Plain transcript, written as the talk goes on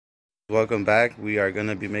Welcome back. We are going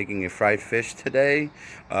to be making a fried fish today.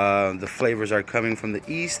 The flavors are coming from the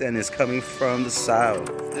east and is coming from the south.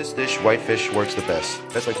 This dish, white fish, works the best.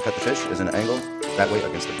 Best way to cut the fish is in an angle, that way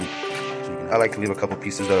against the meat. So I like to leave a couple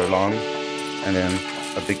pieces that are long, and then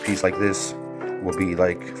a big piece like this will be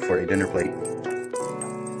like for a dinner plate.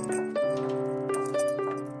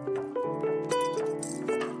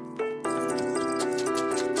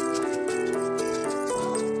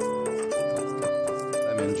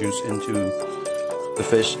 Lemon juice into the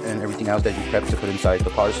fish and everything else that you prepped to put inside: the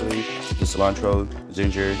parsley, the cilantro,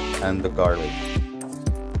 ginger, and the garlic.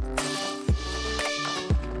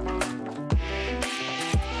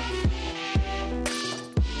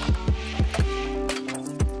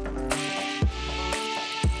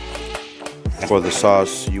 For the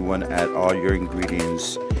sauce, you want to add all your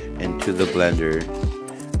ingredients into the blender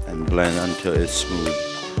and blend until it's smooth.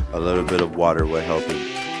 A little bit of water will help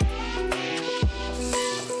it.